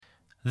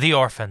The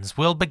Orphans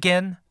will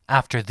begin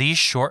after these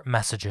short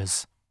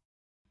messages.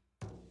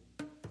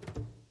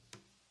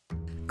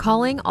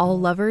 Calling all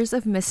lovers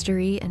of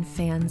mystery and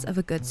fans of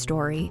a good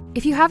story.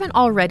 If you haven't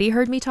already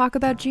heard me talk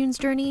about June's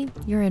Journey,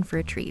 you're in for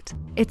a treat.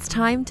 It's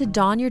time to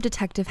don your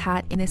detective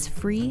hat in this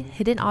free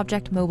hidden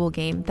object mobile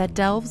game that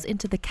delves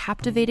into the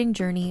captivating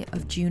journey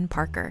of June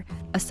Parker,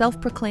 a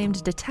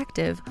self-proclaimed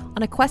detective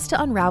on a quest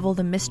to unravel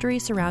the mystery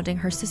surrounding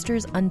her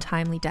sister's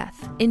untimely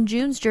death. In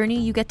June's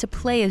Journey, you get to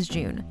play as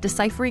June,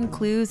 deciphering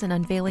clues and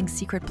unveiling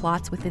secret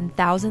plots within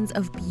thousands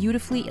of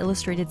beautifully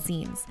illustrated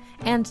scenes.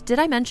 And did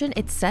I mention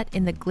it's set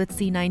in the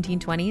glitzy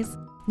 1920s?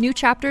 New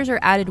chapters are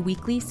added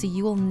weekly, so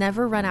you will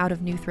never run out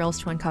of new thrills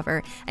to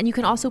uncover, and you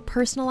can also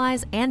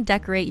personalize and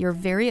decorate your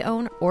very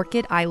own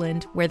Orchid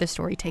Island where the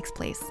story takes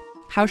place.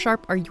 How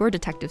sharp are your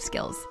detective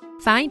skills?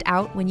 Find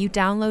out when you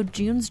download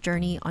June's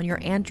Journey on your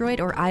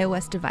Android or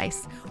iOS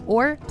device,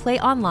 or play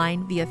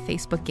online via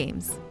Facebook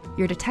Games.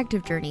 Your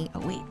detective journey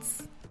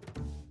awaits.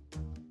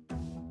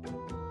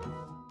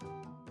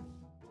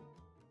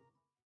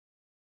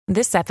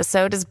 This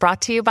episode is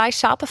brought to you by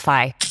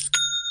Shopify.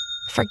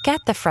 Forget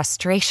the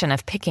frustration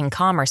of picking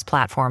commerce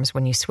platforms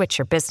when you switch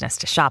your business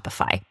to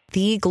Shopify,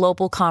 the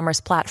global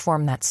commerce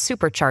platform that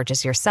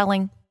supercharges your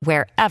selling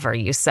wherever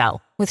you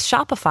sell. With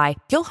Shopify,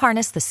 you'll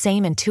harness the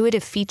same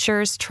intuitive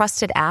features,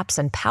 trusted apps,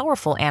 and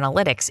powerful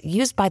analytics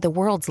used by the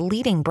world's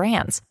leading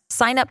brands.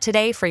 Sign up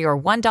today for your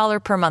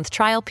 $1 per month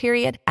trial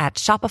period at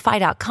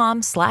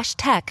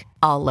shopify.com/tech,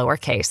 all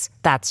lowercase.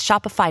 That's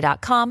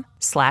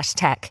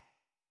shopify.com/tech.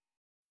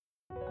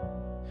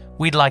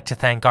 We'd like to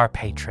thank our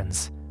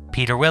patrons,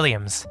 Peter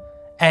Williams,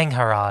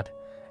 Angharad,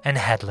 and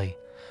Headley,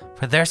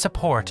 for their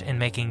support in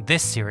making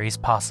this series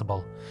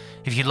possible.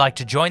 If you'd like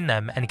to join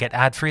them and get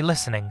ad-free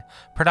listening,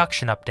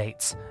 production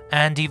updates,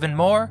 and even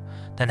more,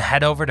 then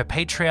head over to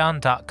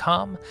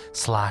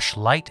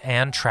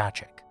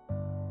patreon.com/lightandtragic.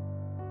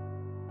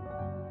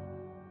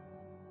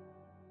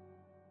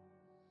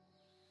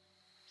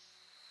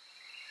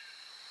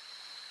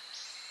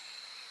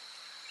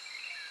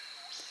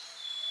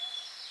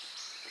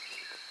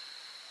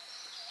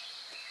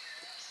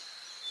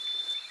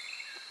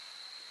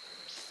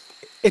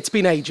 It's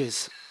been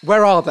ages.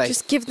 Where are they?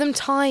 Just give them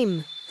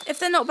time. If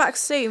they're not back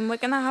soon, we're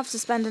going to have to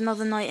spend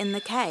another night in the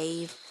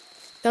cave.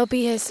 They'll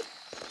be here.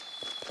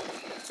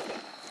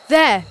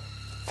 There!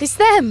 It's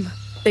them!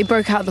 They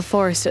broke out of the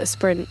forest at a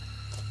sprint,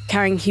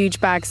 carrying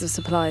huge bags of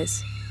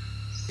supplies.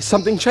 Is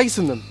something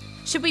chasing them?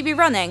 Should we be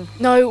running?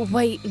 No,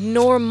 wait.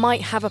 Nora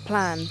might have a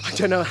plan. I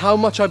don't know how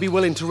much I'd be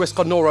willing to risk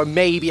on Nora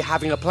maybe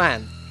having a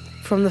plan.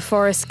 From the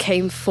forest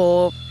came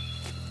 4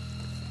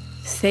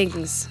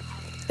 things.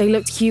 They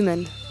looked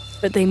human,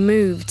 but they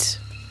moved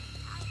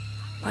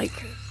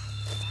like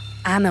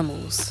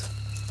animals.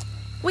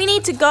 We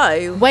need to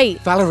go. Wait.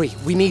 Valerie,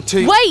 we need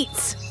to...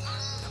 Wait!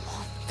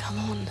 Come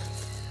on.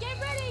 Get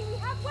ready, we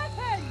have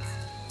weapons!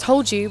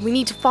 Told you, we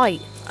need to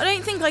fight. I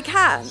don't think I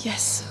can.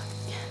 Yes,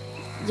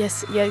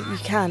 you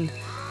can.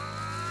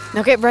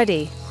 Now get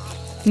ready.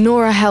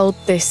 Nora held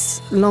this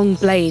long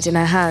blade in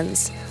her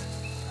hands.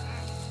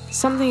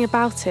 Something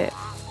about it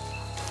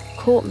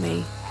caught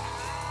me.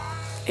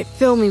 It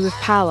filled me with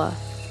power,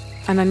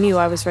 and I knew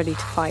I was ready to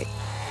fight.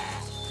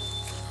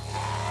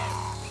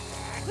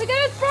 We're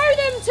gonna throw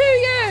them to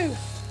you!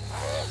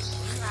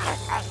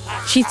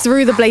 She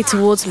threw the blade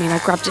towards me and I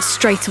grabbed it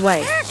straight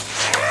away.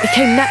 It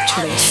came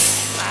naturally.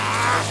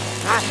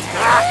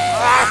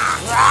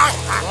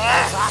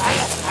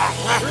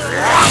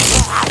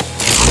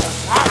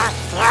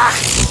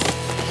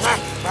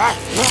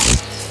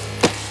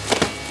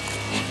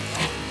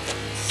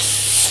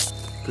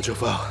 Good job,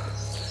 Val.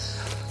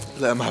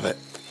 Let them have it.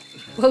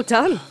 Well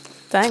done.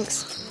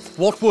 Thanks.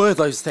 What were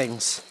those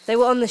things? They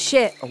were on the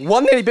ship.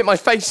 One nearly bit my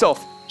face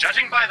off.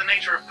 Judging by the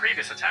nature of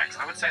previous attacks,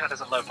 I would say that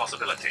is a low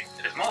possibility.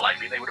 It is more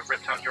likely they would have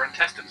ripped out your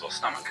intestines or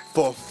stomach.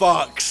 For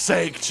fuck's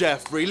sake,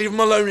 Jeffrey, leave him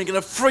alone, you're gonna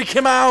freak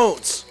him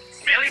out!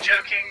 Merely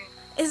joking.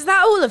 Is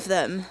that all of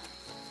them?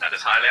 That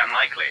is highly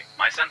unlikely.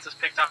 My sensors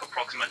picked up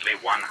approximately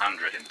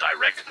 100 in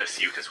direct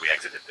pursuit as we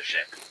exited the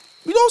ship.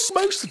 We lost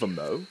most of them,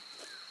 though.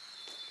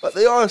 But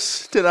they are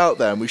still out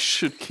there, and we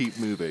should keep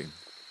moving.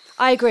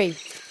 I agree.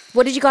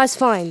 What did you guys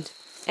find?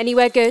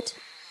 Anywhere good?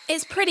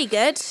 It's pretty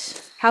good.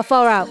 How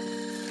far out?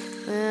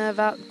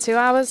 About 2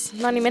 hours,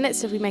 90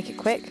 minutes if we make it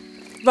quick.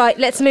 Right,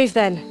 let's move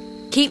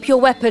then. Keep your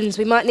weapons,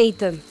 we might need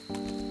them.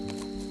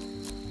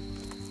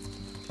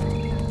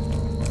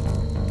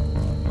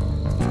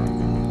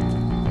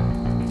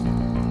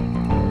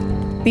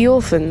 The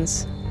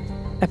Orphans,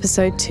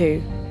 Episode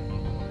 2,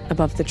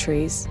 Above the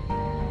Trees.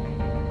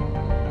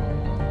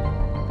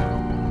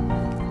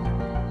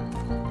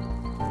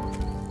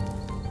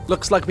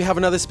 Looks like we have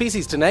another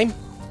species to name.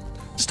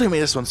 Just don't make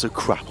this one so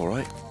crap,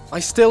 alright? I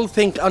still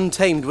think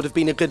Untamed would have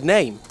been a good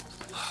name.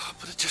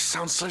 But it just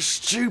sounds so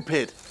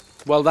stupid.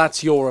 Well,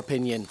 that's your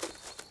opinion.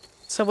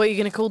 So what are you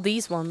going to call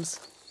these ones?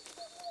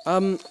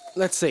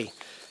 Let's see.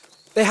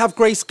 They have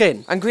grey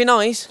skin. And green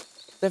eyes.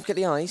 Don't forget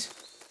the eyes.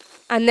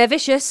 And they're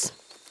vicious.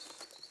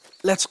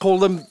 Let's call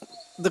them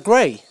the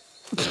Grey.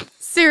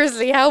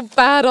 Seriously, how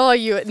bad are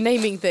you at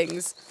naming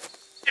things?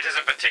 It is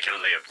a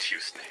particularly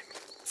obtuse name.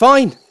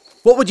 Fine.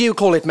 What would you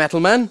call it,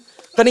 Metalman?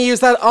 Gonna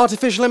use that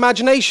artificial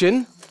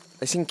imagination?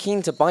 They seem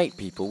keen to bite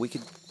people. We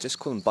could just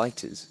call them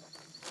biters.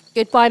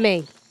 Good by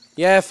me.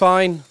 Yeah,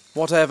 fine.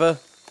 Whatever.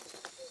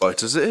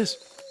 Right as it is.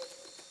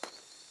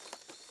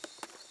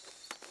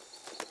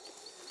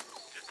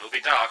 It will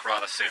be dark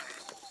rather soon.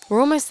 We're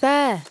almost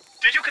there.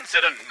 Did you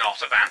consider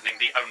not abandoning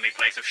the only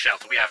place of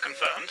shelter we have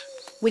confirmed?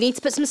 We need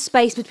to put some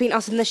space between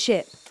us and the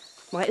ship.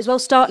 Might as well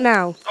start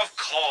now. Of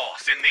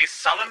course, in these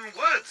sullen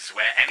woods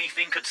where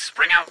anything could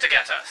spring out to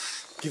get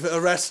us. Give it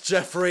a rest,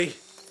 Geoffrey.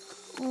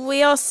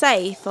 We are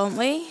safe, aren't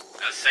we?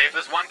 As safe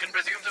as one can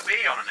presume to be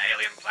on an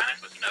alien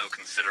planet with no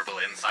considerable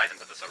insight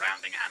into the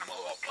surrounding animal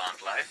or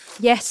plant life.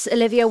 Yes,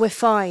 Olivia, we're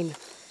fine.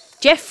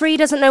 Geoffrey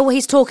doesn't know what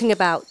he's talking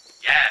about.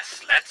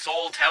 Yes, let's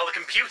all tell the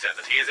computer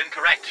that he is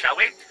incorrect, shall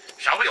we?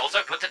 Shall we also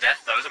put to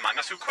death those among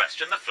us who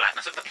question the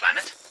flatness of the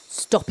planet?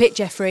 Stop it,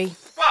 Geoffrey.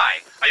 Why?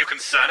 Are you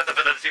concerned at the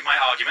validity of my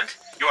argument?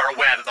 You are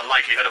aware that the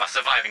likelihood of us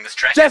surviving this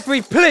trek...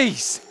 Geoffrey,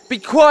 please! Be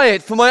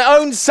quiet for my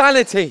own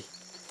sanity!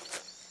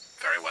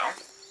 Very well.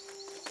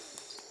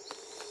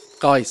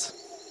 Guys,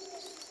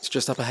 it's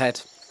just up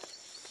ahead.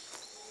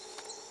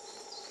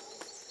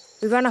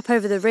 We ran up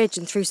over the ridge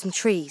and through some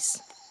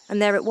trees,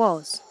 and there it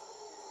was.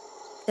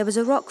 There was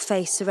a rock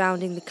face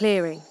surrounding the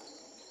clearing.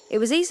 It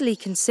was easily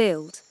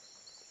concealed.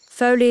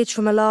 Foliage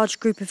from a large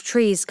group of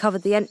trees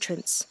covered the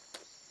entrance.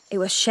 It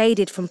was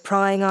shaded from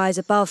prying eyes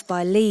above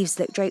by leaves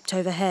that draped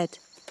overhead.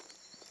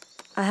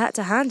 I had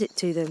to hand it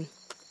to them.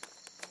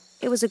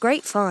 It was a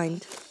great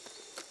find.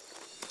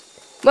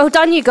 Well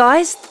done, you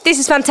guys. This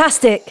is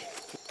fantastic.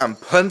 And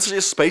plenty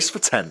of space for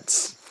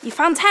tents. You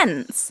found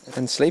tents?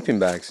 And sleeping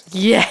bags.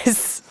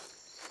 Yes!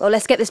 Well,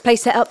 let's get this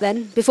place set up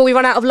then, before we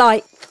run out of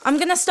light. I'm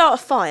gonna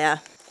start a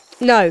fire.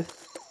 No.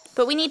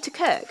 But we need to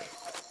cook.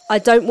 I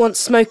don't want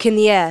smoke in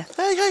the air.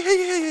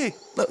 Hey.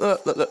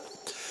 Look.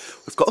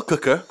 We've got a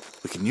cooker.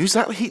 We can use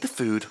that to heat the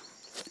food.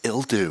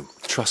 It'll do.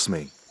 Trust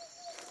me.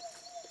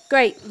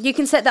 Great. You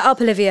can set that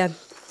up, Olivia.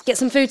 Get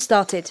some food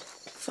started.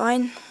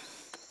 Fine.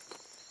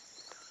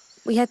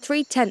 We had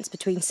 3 tents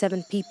between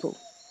 7 people.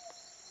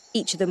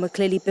 Each of them were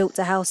clearly built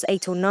to house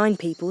 8 or 9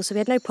 people, so we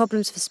had no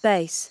problems for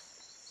space.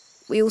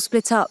 We all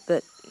split up,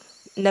 but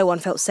no one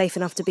felt safe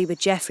enough to be with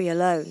Geoffrey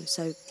alone,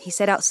 so he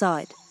stayed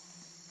outside.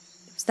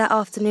 It was that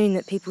afternoon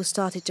that people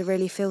started to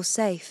really feel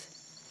safe.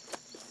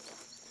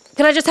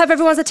 Can I just have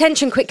everyone's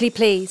attention quickly,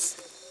 please?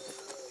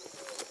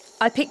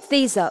 I picked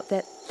these up.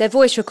 They're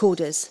voice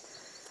recorders.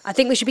 I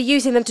think we should be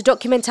using them to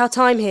document our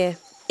time here.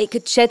 It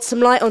could shed some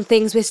light on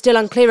things we're still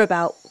unclear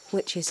about,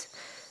 which is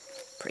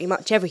pretty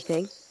much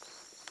everything.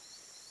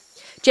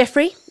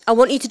 Geoffrey, I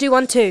want you to do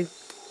one too.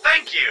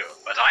 Thank you,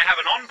 but I have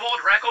an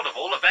onboard record of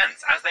all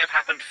events as they have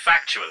happened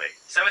factually,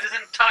 so it is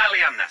entirely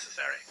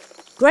unnecessary.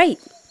 Great.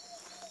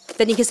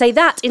 Then you can say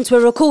that into a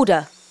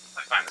recorder.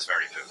 I find this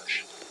very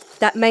foolish.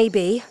 That may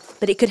be,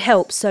 but it could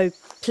help, so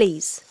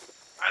please.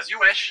 As you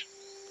wish.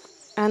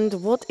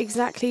 And what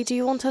exactly do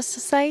you want us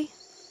to say?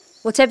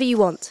 Whatever you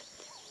want.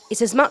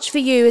 It's as much for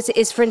you as it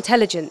is for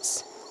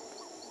intelligence.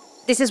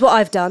 This is what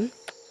I've done.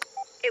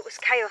 It was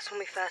chaos when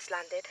we first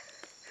landed.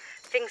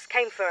 Things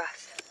came for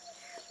us.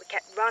 We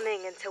kept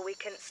running until we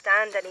couldn't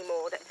stand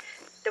anymore.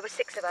 There were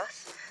 6 of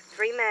us.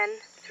 3 men,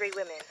 3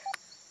 women.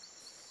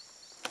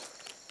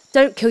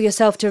 Don't kill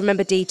yourself to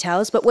remember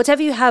details, but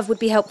whatever you have would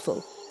be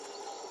helpful.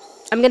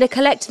 I'm going to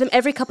collect them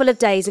every couple of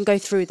days and go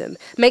through them.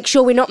 Make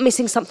sure we're not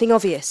missing something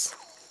obvious.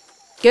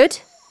 Good?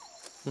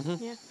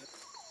 Mm-hmm. Yeah.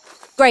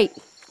 Great.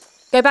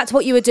 Go back to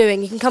what you were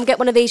doing. You can come get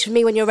one of these from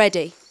me when you're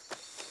ready.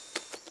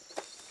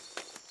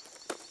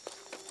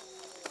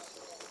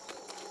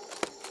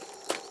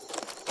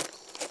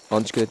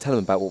 Aren't you going to tell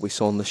them about what we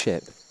saw on the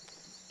ship?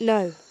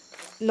 No,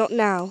 not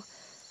now.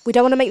 We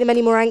don't want to make them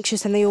any more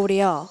anxious than they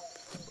already are.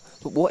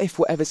 But what if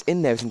whatever's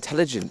in there is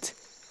intelligent?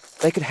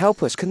 They could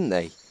help us, couldn't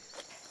they?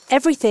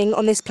 Everything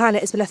on this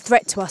planet has been a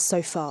threat to us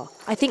so far.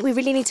 I think we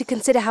really need to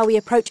consider how we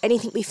approach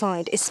anything we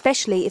find,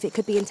 especially if it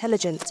could be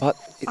intelligent. But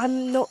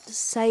I'm not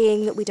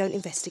saying that we don't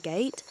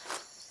investigate.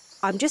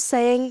 I'm just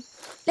saying,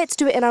 let's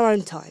do it in our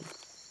own time.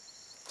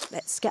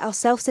 Let's get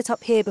ourselves set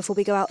up here before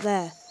we go out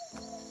there.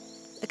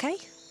 Okay?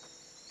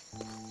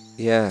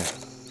 Yeah.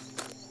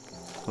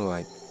 All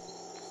right.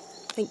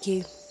 Thank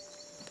you.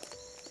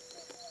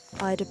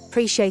 I'd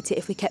appreciate it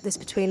if we kept this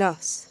between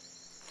us.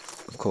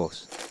 Of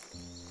course.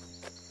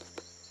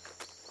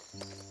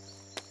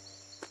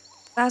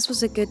 Baz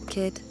was a good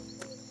kid.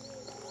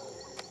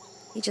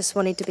 He just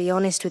wanted to be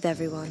honest with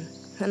everyone,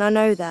 and I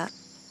know that.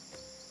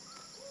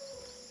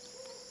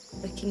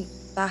 Looking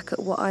back at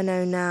what I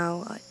know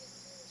now,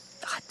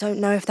 I don't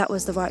know if that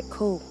was the right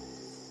call.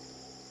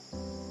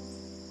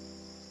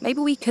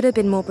 Maybe we could have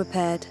been more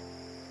prepared.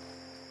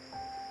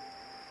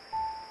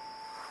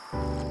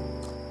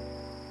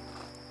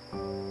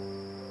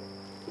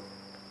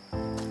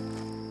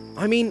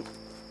 I mean,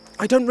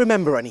 I don't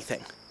remember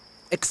anything.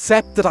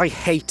 Except that I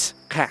hate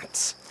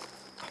cats.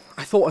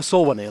 I thought I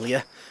saw one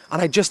earlier,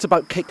 and I just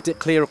about kicked it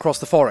clear across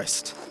the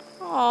forest.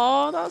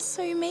 Oh, that's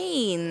so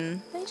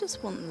mean. They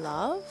just want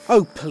love.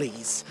 Oh,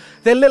 please.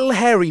 They're little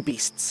hairy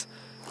beasts.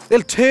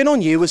 They'll turn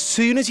on you as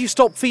soon as you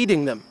stop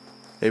feeding them.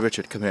 Hey,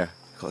 Richard, come here.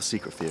 I've got a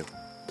secret for you.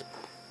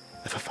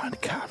 If I find a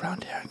cat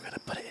around here, I'm going to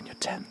put it in your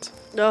tent.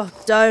 Oh,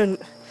 don't.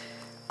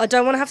 I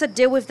don't want to have to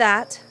deal with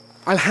that.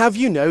 I'll have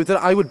you know that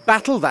I would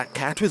battle that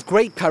cat with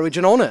great courage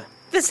and honour.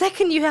 The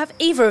second you have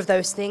either of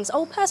those things,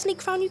 I'll personally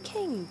crown you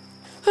king.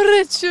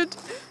 Richard,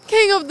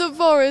 king of the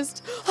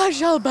forest, I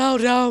shall bow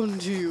down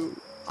to you.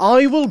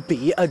 I will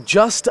be a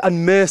just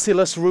and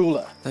merciless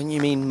ruler. Don't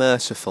you mean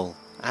merciful?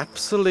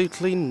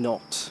 Absolutely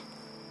not.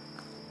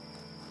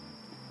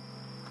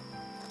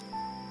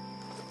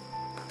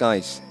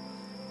 Guys,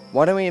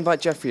 why don't we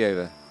invite Jeffrey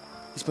over?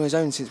 He's been on his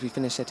own since we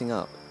finished setting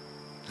up.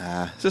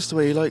 Nah, it's just the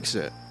way he likes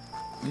it.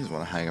 He doesn't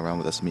want to hang around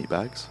with us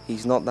meatbags.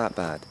 He's not that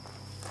bad.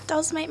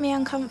 Does make me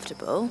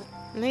uncomfortable.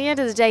 At the end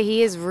of the day,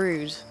 he is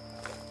rude.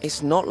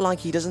 It's not like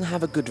he doesn't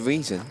have a good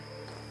reason.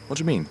 What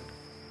do you mean?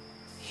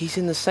 He's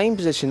in the same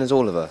position as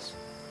all of us.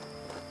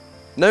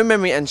 No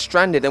memory and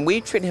stranded, and we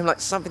treat him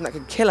like something that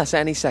could kill us at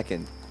any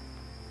second.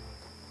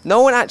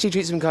 No one actually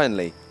treats him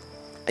kindly,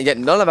 and yet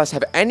none of us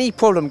have any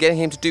problem getting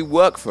him to do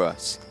work for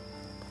us.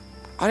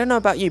 I don't know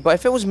about you, but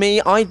if it was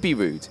me, I'd be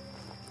rude.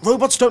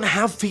 Robots don't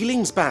have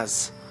feelings,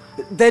 Baz.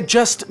 They're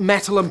just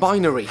metal and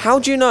binary. How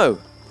do you know?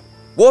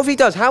 What if he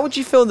does? How would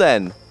you feel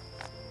then?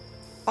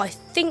 I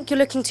think you're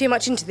looking too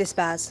much into this,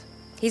 Baz.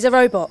 He's a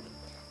robot.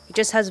 He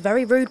just has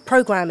very rude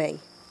programming.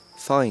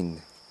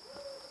 Fine.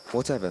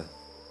 Whatever.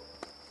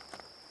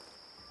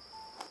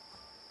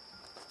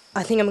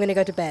 I think I'm going to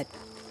go to bed.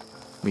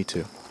 Me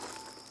too.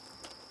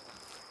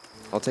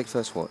 I'll take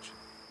first watch.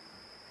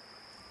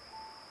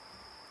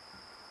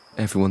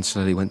 Everyone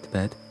slowly went to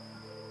bed.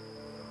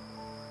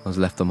 I was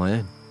left on my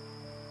own.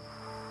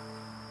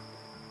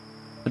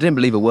 I didn't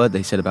believe a word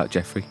they said about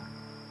Jeffrey.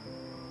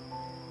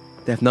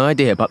 They have no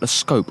idea about the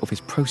scope of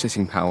his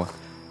processing power.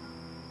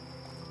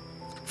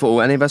 For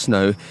all any of us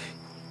know,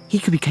 he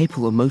could be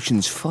capable of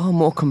emotions far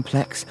more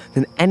complex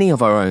than any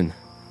of our own.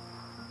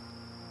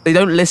 They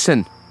don't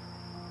listen.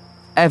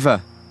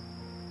 Ever.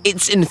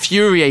 It's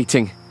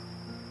infuriating.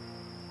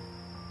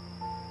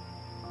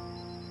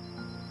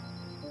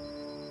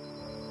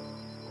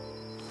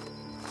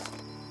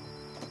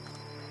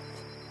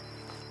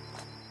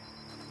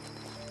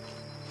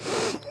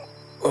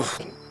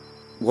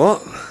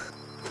 What?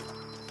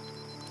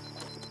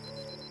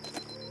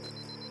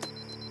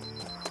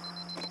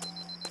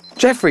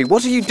 Jeffrey,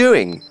 what are you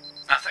doing?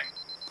 Nothing.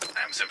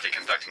 I am simply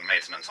conducting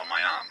maintenance on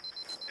my arm.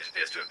 It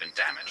appears to have been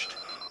damaged.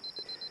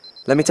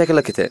 Let me take a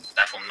look at it.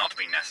 That will not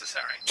be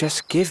necessary.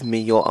 Just give me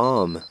your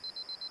arm.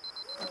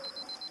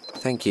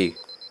 Thank you.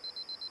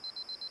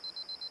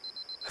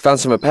 I found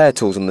some repair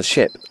tools on the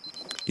ship.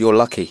 You're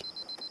lucky.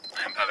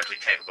 I am perfectly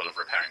capable of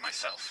repairing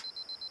myself.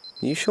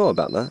 Are you sure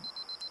about that?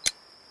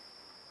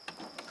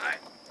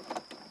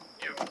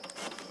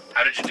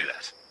 How did you do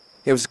that?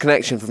 It was a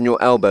connection from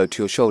your elbow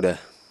to your shoulder.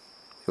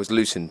 It was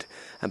loosened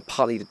and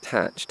partly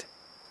detached.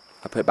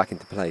 I put it back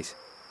into place.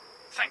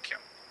 Thank you.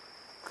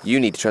 You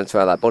need to transfer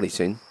out that body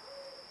soon.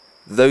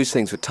 Those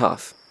things were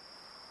tough,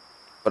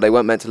 but they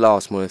weren't meant to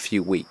last more than a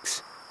few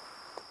weeks.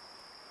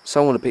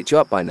 Someone would have picked you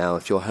up by now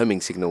if your homing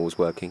signal was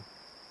working.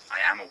 I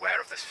am aware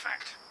of this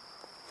fact.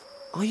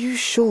 Are you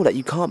sure that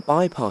you can't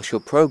bypass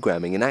your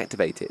programming and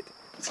activate it?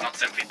 It's not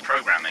simply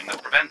programming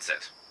that prevents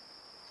it.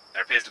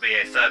 There appears to be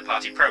a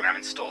third-party program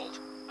installed,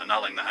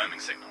 annulling the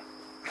homing signal.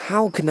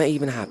 How can that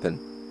even happen?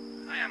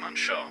 I am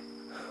unsure.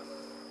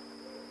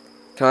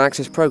 Can I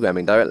access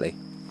programming directly?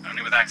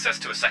 Only with access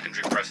to a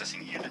secondary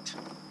processing unit.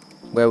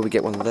 Where will we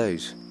get one of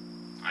those?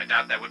 I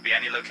doubt there would be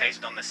any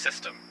located on this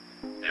system.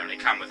 They only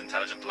come with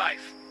intelligent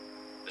life.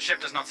 The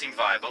ship does not seem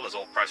viable, as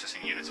all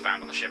processing units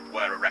found on the ship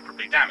were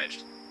irreparably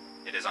damaged.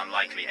 It is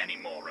unlikely any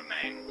more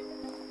remain.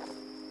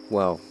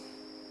 Well,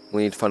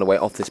 we need to find a way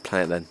off this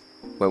planet then,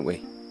 won't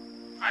we?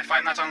 I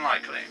find that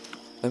unlikely.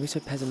 Don't be so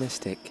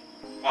pessimistic.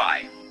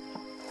 Why?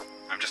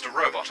 I'm just a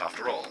robot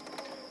after all.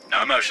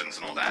 No emotions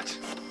and all that.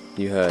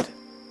 You heard.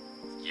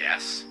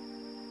 Yes?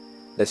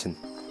 Listen.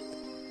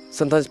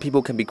 Sometimes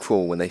people can be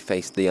cruel when they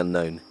face the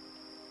unknown.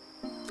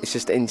 It's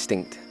just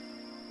instinct.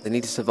 They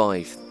need to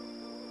survive.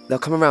 They'll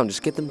come around,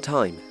 just give them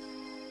time.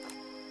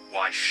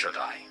 Why should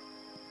I?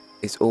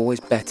 It's always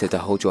better to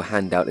hold your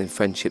hand out in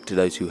friendship to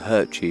those who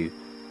hurt you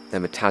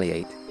than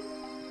retaliate.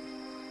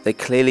 They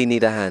clearly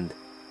need a hand.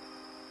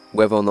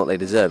 Whether or not they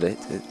deserve it...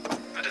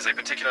 That is a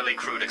particularly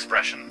crude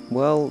expression.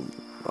 Well,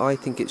 I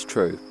think it's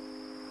true.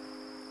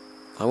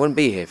 I wouldn't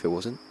be here if it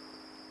wasn't.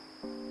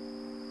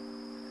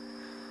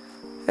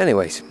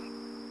 Anyways,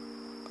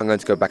 I'm going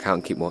to go back out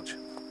and keep watch.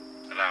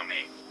 Allow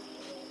me.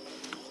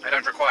 I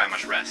don't require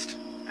much rest,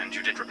 and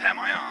you did repair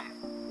my arm.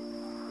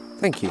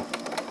 Thank you.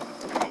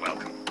 You're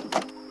welcome.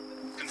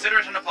 Consider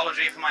it an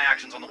apology for my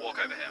actions on the walk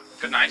over here.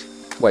 Good night.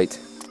 Wait.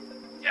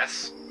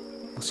 Yes?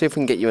 I'll see if we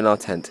can get you in our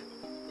tent.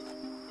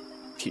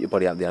 Keep your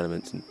body out of the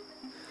elements, and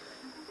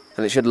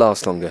it should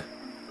last longer.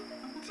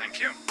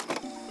 Thank you.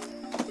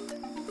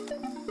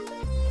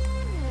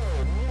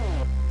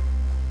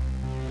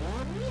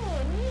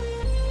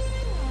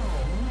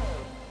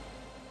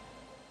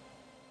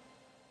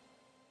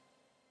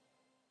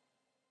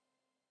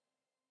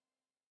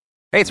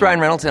 Hey, it's Ryan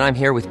Reynolds, and I'm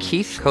here with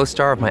Keith,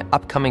 co-star of my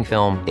upcoming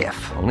film, If,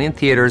 only in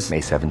theaters May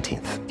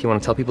 17th. Do you want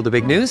to tell people the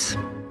big news?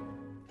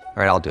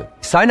 All right, I'll do it.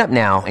 Sign up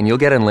now and you'll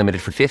get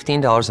unlimited for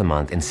 $15 a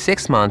month and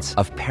 6 months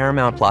of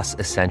Paramount Plus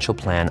Essential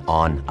Plan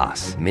on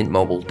us.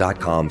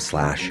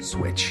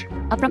 MintMobile.com/switch.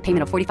 Upfront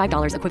payment of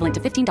 $45 equivalent to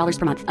 $15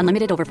 per month.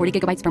 Unlimited over 40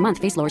 gigabytes per month.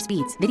 Face lower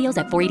speeds. Videos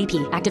at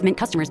 480p. Active Mint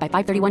customers by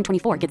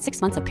 531.24 get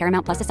 6 months of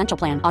Paramount Plus Essential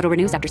Plan. Auto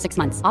renews after 6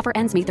 months. Offer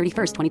ends May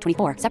 31st,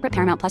 2024. Separate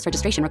Paramount Plus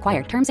registration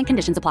required. Terms and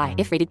conditions apply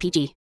if rated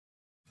PG.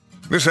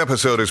 This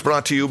episode is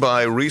brought to you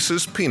by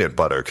Reese's Peanut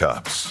Butter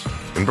Cups.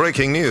 In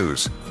breaking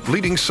news,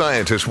 leading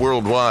scientists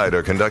worldwide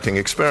are conducting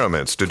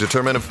experiments to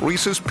determine if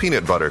Reese's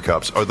Peanut Butter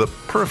Cups are the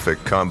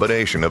perfect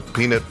combination of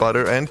peanut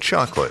butter and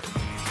chocolate.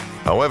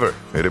 However,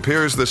 it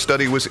appears the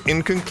study was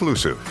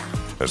inconclusive,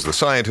 as the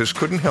scientists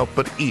couldn't help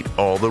but eat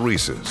all the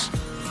Reese's.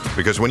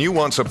 Because when you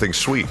want something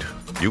sweet,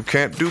 you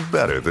can't do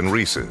better than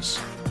Reese's.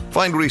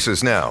 Find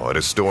Reese's now at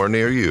a store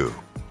near you.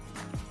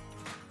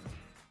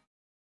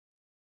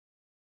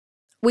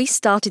 We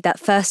started that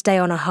first day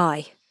on a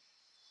high.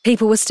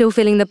 People were still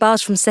feeling the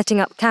buzz from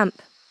setting up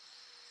camp.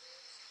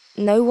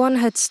 No one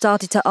had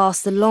started to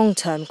ask the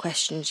long-term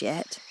questions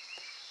yet.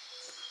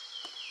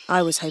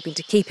 I was hoping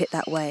to keep it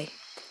that way.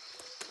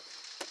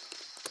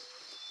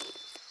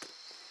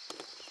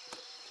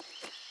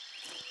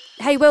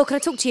 Hey, Will, can I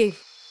talk to you?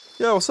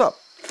 Yeah, what's up?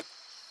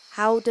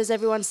 How does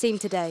everyone seem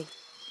today?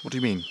 What do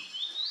you mean?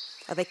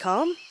 Are they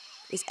calm?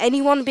 Is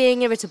anyone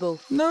being irritable?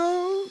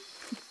 No,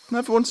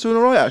 everyone's doing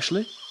all right,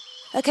 actually.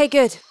 Okay,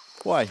 good.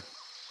 Why?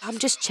 I'm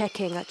just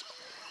checking. I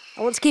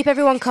want to keep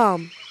everyone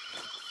calm.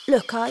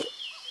 Look, I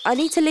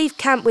need to leave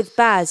camp with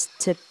Baz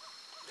to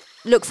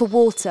look for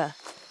water.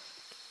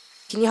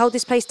 Can you hold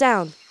this place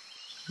down?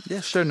 Yeah,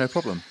 sure, no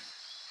problem.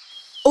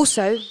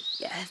 Also,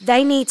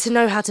 they need to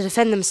know how to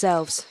defend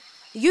themselves.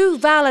 You,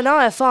 Val, and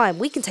I are fine.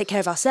 We can take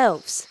care of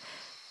ourselves.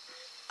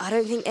 I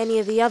don't think any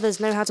of the others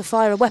know how to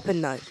fire a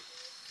weapon, though.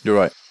 You're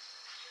right.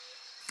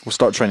 We'll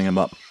start training them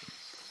up.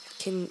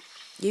 Can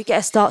you get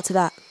a start to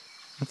that?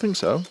 I think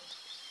so.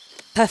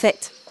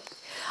 Perfect.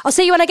 I'll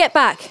see you when I get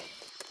back.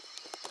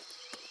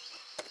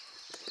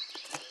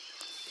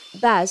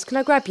 Baz, can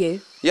I grab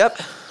you?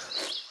 Yep.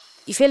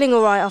 You feeling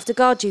all right after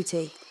guard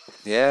duty?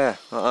 Yeah,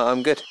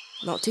 I'm good.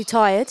 Not too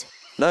tired?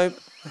 No.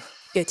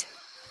 Good.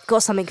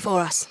 Got something for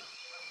us.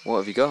 What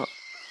have you got?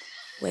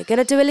 We're going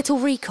to do a little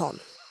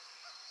recon.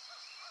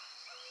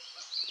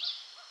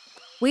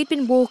 We'd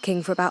been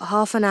walking for about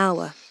half an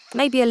hour,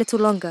 maybe a little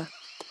longer.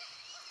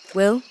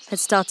 Will had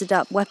started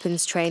up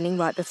weapons training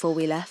right before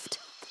we left.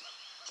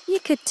 You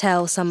could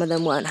tell some of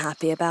them weren't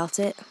happy about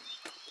it.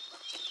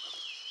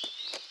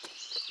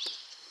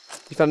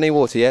 You found any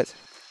water yet?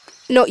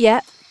 Not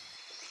yet.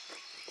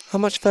 How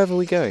much further are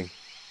we going?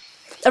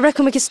 I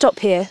reckon we could stop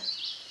here.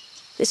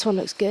 This one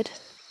looks good.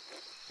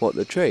 What,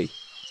 the tree?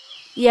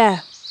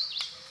 Yeah.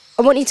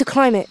 I want you to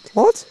climb it.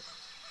 What?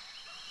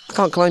 I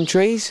can't climb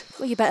trees.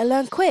 Well, you better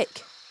learn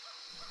quick.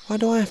 Why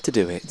do I have to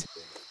do it?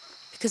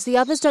 Because the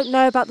others don't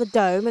know about the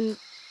dome, and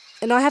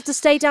I have to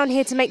stay down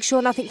here to make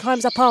sure nothing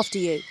climbs up after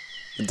you.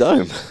 The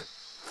dome?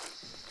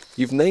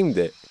 You've named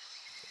it.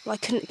 Well, I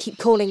couldn't keep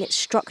calling it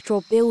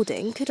structural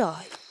building, could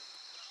I?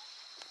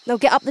 Now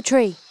get up the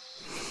tree.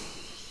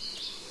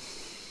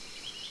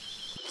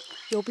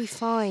 You'll be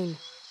fine.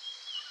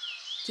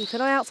 Keep an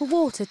eye out for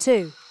water,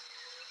 too.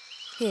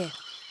 Here.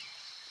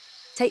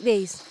 Take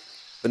these.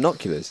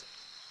 Binoculars?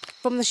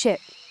 From the ship.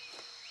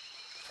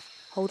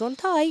 Hold on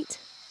tight.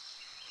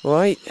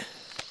 Right.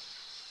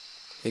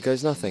 Here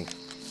goes nothing.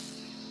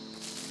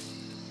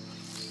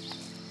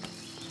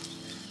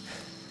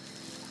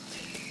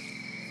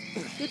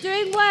 You're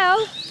doing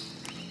well.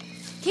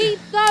 Keep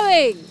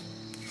going.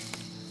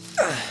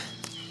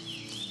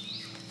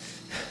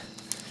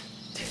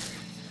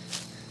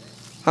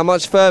 How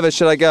much further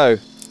should I go?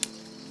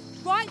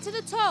 Right to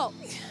the top.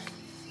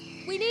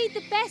 We need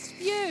the best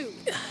view.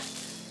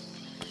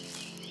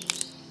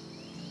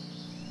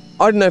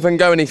 I don't know if I can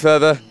go any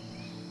further.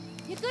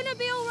 You're gonna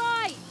be all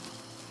right.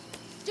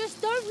 Just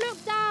don't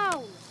look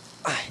down.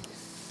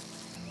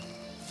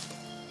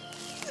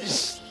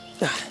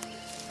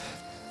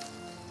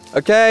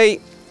 Okay.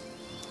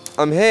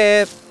 I'm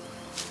here.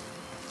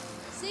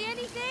 See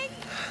anything?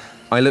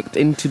 I looked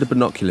into the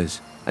binoculars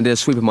and did a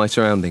sweep of my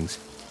surroundings.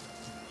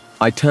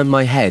 I turned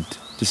my head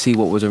to see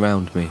what was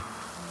around me.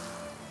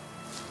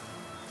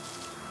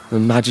 The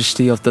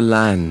majesty of the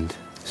land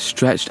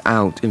stretched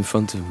out in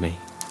front of me.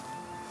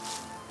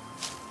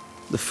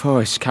 The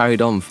forest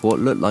carried on for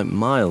what looked like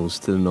miles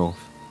to the north.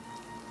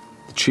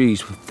 The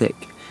trees were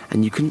thick,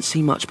 and you couldn't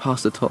see much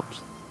past the tops.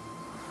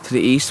 To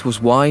the east was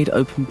wide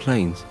open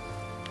plains.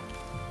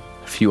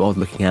 A few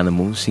odd-looking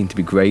animals seemed to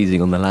be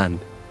grazing on the land.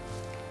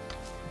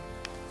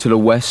 To the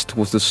west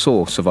was the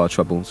source of our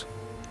troubles.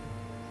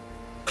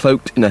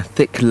 Cloaked in a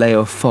thick layer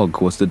of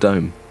fog was the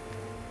dome.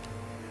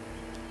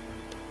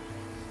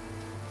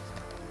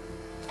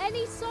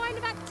 Any sign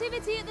of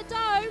activity at the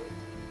dome?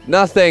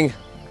 Nothing.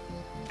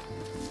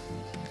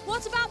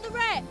 What about the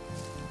wreck?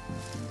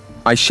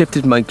 I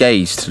shifted my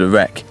gaze to the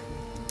wreck.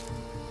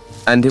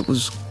 And it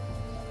was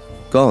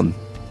gone.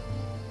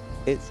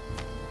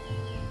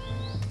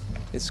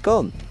 It's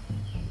gone.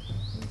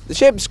 The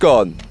ship's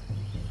gone.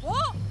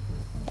 What?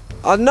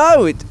 I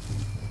know, it's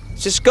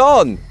just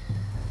gone.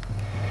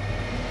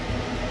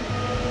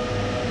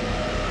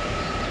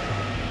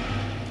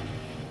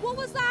 What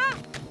was that?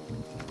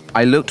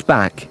 I looked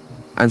back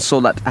and saw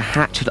that a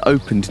hatch had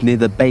opened near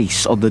the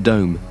base of the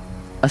dome.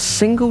 A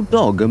single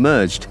dog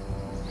emerged.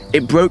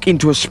 It broke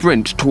into a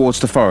sprint towards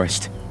the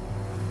forest.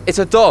 It's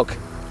a dog.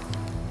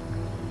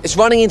 It's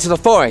running into the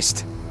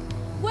forest.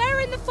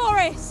 Where in the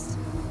forest?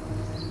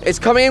 It's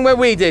coming in where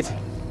we did.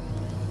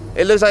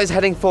 It looks like it's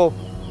heading for...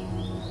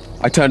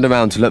 I turned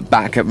around to look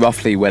back at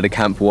roughly where the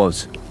camp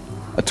was.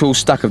 A tall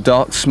stack of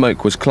dark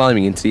smoke was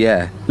climbing into the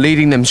air,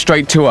 leading them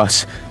straight to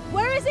us.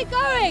 Where is it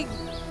going?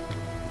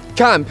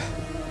 Camp!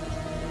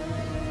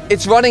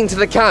 It's running to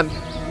the camp.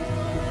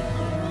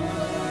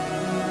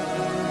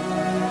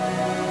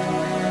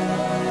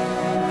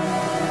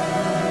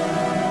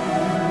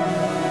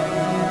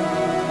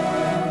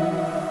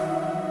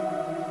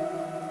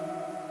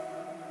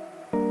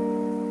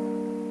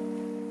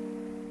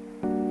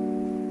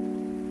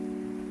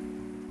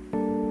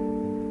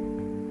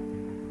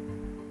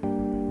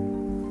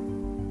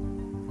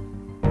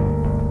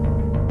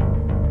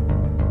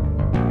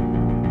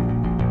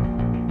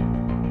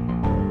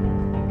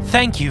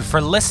 Thank you for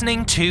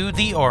listening to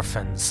The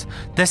Orphans.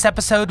 This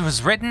episode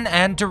was written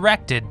and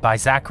directed by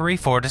Zachary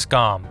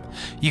Fortis-Gom.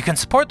 You can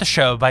support the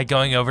show by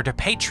going over to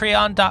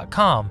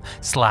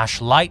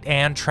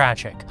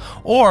patreon.com/lightandtragic,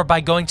 or by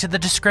going to the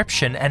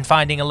description and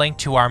finding a link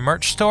to our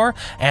merch store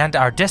and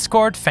our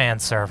Discord fan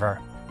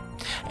server.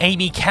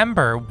 Amy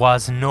Kember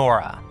was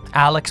Nora.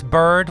 Alex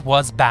Bird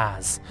was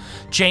Baz.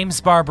 James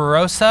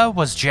Barbarossa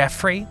was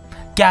Jeffrey.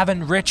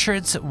 Gavin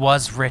Richards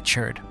was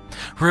Richard.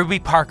 Ruby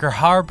Parker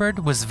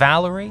Harbord was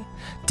Valerie,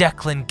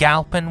 Declan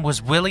Galpin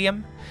was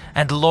William,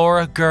 and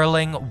Laura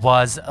Gerling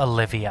was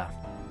Olivia.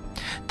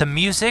 The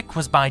music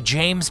was by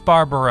James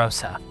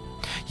Barbarossa.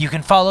 You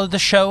can follow the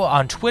show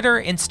on Twitter,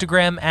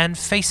 Instagram, and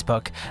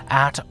Facebook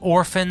at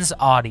Orphans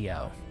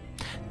Audio.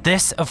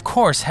 This, of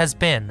course, has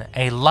been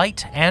a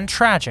Light and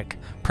Tragic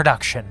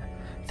production.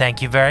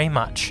 Thank you very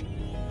much.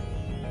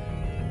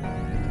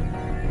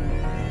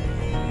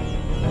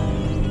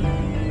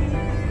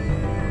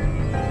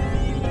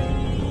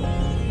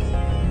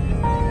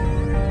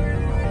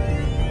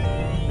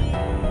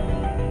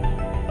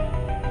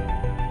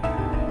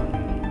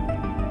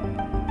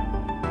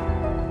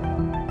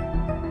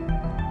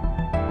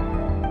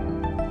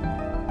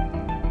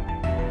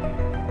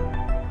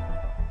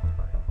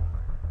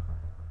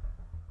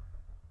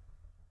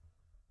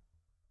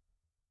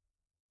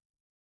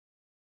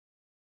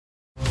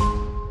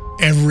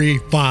 Every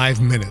 5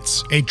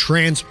 minutes, a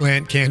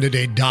transplant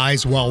candidate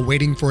dies while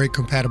waiting for a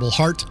compatible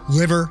heart,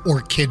 liver,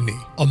 or kidney.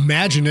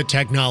 Imagine a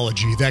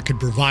technology that could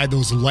provide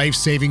those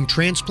life-saving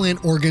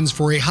transplant organs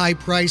for a high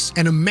price,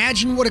 and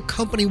imagine what a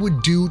company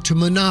would do to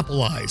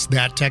monopolize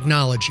that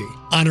technology.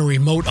 On a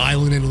remote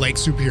island in Lake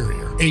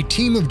Superior, a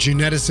team of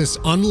geneticists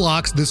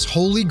unlocks this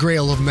holy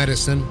grail of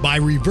medicine by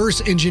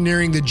reverse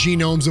engineering the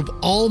genomes of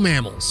all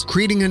mammals,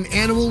 creating an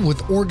animal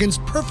with organs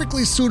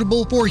perfectly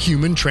suitable for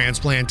human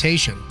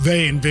transplantation.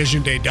 They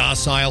envisioned a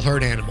docile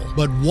herd animal,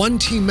 but one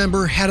team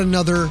member had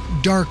another,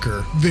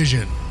 darker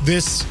vision.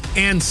 This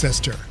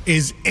ancestor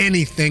is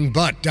anything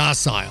but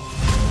docile.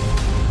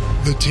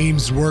 The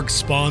team's work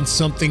spawned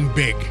something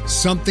big,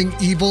 something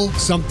evil,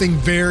 something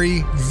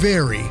very,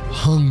 very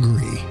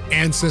hungry.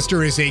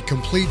 Ancestor is a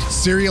complete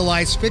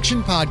serialized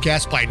fiction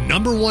podcast by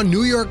 #1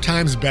 New York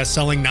Times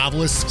bestselling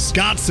novelist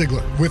Scott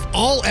Sigler, with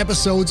all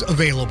episodes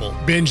available.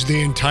 Binge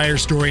the entire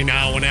story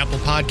now on Apple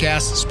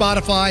Podcasts,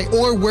 Spotify,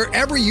 or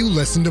wherever you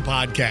listen to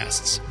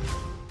podcasts.